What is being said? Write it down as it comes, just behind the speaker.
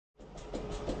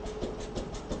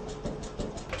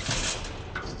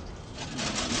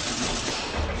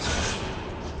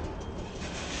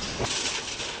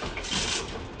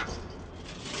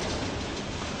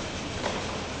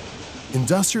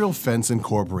Industrial Fence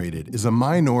Incorporated is a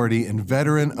minority and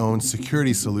veteran-owned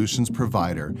security solutions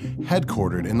provider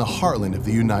headquartered in the heartland of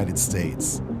the United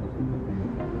States.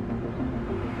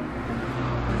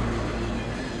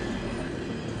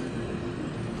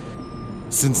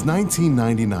 Since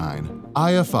 1999,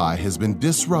 IFI has been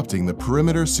disrupting the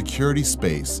perimeter security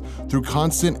space through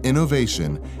constant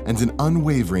innovation and an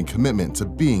unwavering commitment to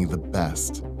being the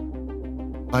best.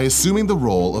 By assuming the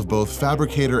role of both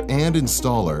fabricator and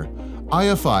installer,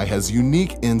 IFI has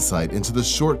unique insight into the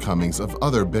shortcomings of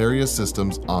other barrier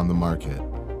systems on the market.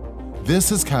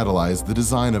 This has catalyzed the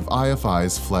design of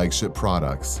IFI's flagship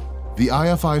products, the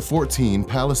IFI-14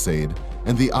 Palisade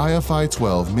and the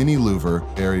IFI-12 Mini Louver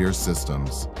barrier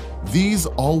systems. These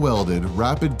all-welded,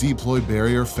 rapid deploy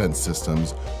barrier fence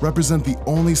systems represent the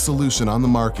only solution on the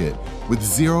market with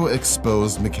zero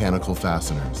exposed mechanical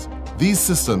fasteners. These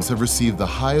systems have received the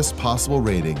highest possible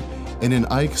rating in an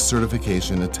IFI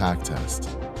certification attack test.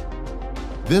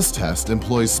 This test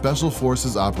employs Special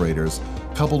Forces operators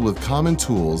coupled with common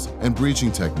tools and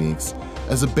breaching techniques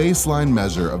as a baseline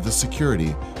measure of the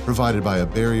security provided by a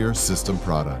barrier system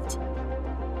product.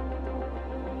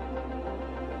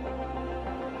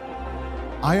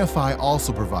 IFI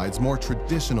also provides more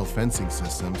traditional fencing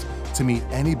systems to meet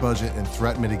any budget and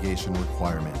threat mitigation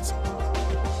requirements.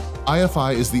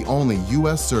 IFI is the only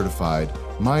US certified,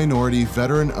 minority,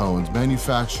 veteran-owned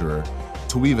manufacturer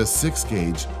to weave a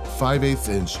 6-gauge,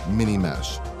 5/8" mini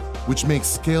mesh, which makes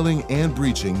scaling and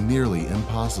breaching nearly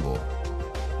impossible.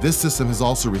 This system has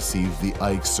also received the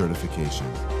IFI certification.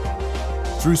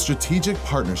 Through strategic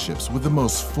partnerships with the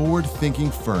most forward-thinking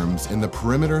firms in the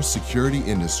perimeter security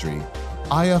industry,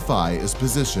 IFI is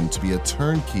positioned to be a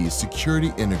turnkey security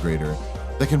integrator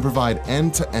that can provide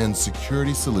end-to-end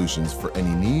security solutions for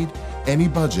any need, any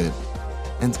budget,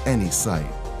 and any site.